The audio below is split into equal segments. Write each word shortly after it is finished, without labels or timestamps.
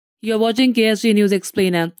You're watching KSG News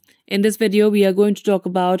Explainer. In this video, we are going to talk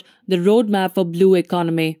about the roadmap for blue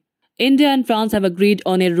economy. India and France have agreed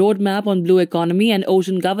on a roadmap on blue economy and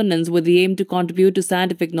ocean governance with the aim to contribute to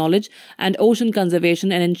scientific knowledge and ocean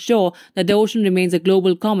conservation and ensure that the ocean remains a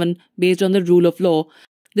global common based on the rule of law.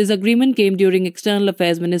 This agreement came during External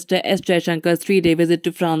Affairs Minister S. Jaishankar's 3-day visit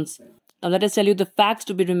to France. Now let us tell you the facts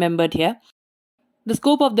to be remembered here. The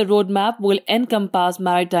scope of the roadmap will encompass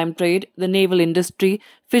maritime trade, the naval industry,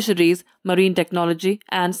 fisheries, marine technology,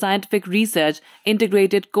 and scientific research,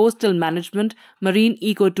 integrated coastal management, marine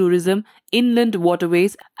ecotourism, inland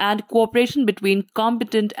waterways, and cooperation between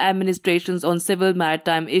competent administrations on civil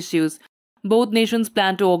maritime issues. Both nations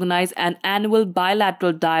plan to organize an annual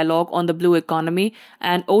bilateral dialogue on the blue economy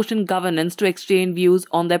and ocean governance to exchange views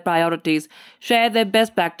on their priorities, share their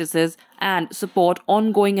best practices, and support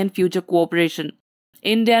ongoing and future cooperation.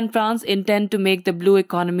 India and France intend to make the blue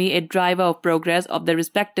economy a driver of progress of their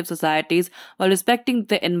respective societies while respecting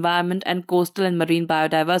the environment and coastal and marine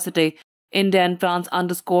biodiversity. India and France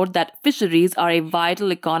underscored that fisheries are a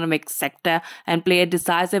vital economic sector and play a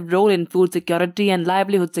decisive role in food security and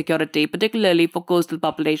livelihood security, particularly for coastal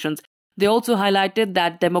populations. They also highlighted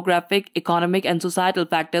that demographic, economic, and societal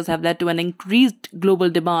factors have led to an increased global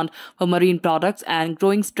demand for marine products and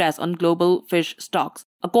growing stress on global fish stocks.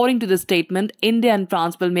 According to the statement, India and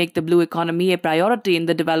France will make the blue economy a priority in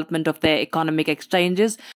the development of their economic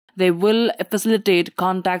exchanges. They will facilitate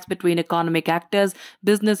contacts between economic actors,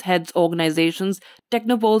 business heads, organizations,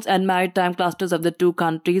 technopoles, and maritime clusters of the two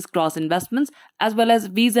countries' cross investments, as well as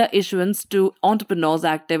visa issuance to entrepreneurs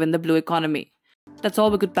active in the blue economy. That's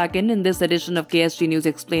all we could pack in this edition of KSG News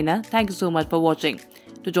Explainer. Thank you so much for watching.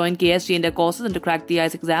 To join KSG India courses and to crack the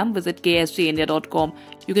ICE exam, visit ksgindia.com.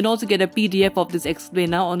 You can also get a PDF of this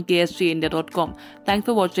explainer on ksgindia.com. Thanks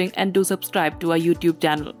for watching and do subscribe to our YouTube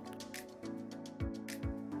channel.